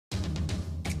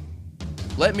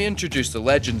let me introduce the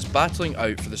legends battling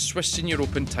out for the Swiss Senior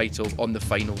Open title on the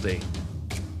final day.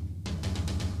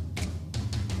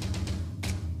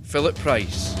 Phillip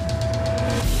Price,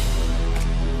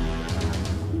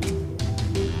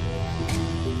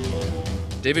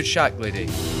 David Shacklady,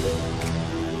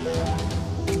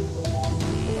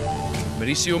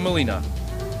 Mauricio Molina,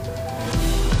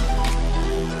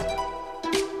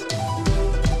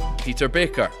 Peter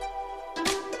Baker,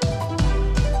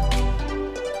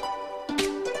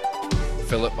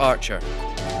 Philip Archer,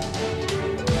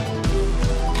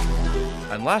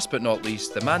 and last but not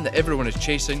least, the man that everyone is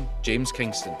chasing, James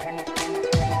Kingston.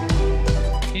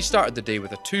 He started the day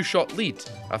with a 2-shot lead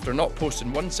after not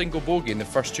posting one single bogey in the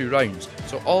first 2 rounds,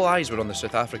 so all eyes were on the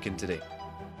South African today.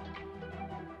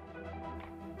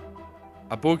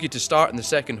 A bogey to start in the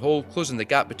second hole, closing the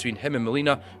gap between him and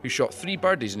Molina, who shot 3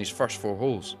 birdies in his first 4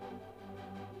 holes.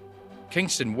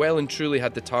 Kingston well and truly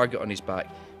had the target on his back,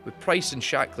 with Price and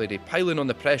Shacklady piling on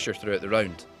the pressure throughout the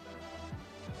round.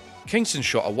 Kingston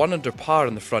shot a 1 under par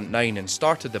on the front 9 and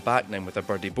started the back 9 with a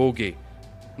birdie bogey.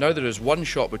 Now there is 1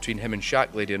 shot between him and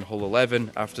Shacklady in hole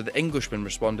 11 after the Englishman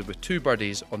responded with 2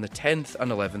 birdies on the 10th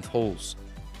and 11th holes.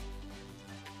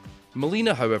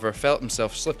 Molina, however, felt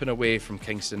himself slipping away from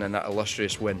Kingston in that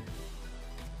illustrious win.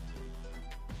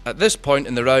 At this point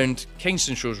in the round,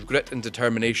 Kingston shows grit and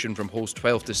determination from holes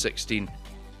 12 to 16,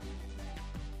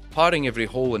 parring every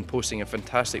hole and posting a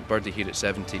fantastic birdie here at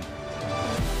 17.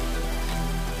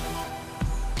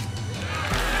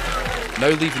 Now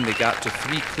leaving the gap to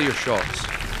 3 clear shots.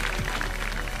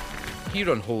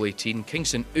 Here on hole 18,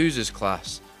 Kingston oozes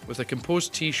class, with a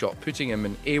composed tee shot putting him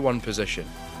in A1 position.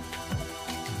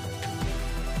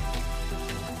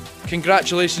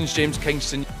 Congratulations, James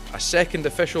Kingston, a 2nd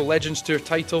official Legends Tour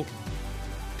title,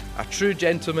 a true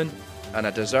gentleman and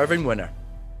a deserving winner.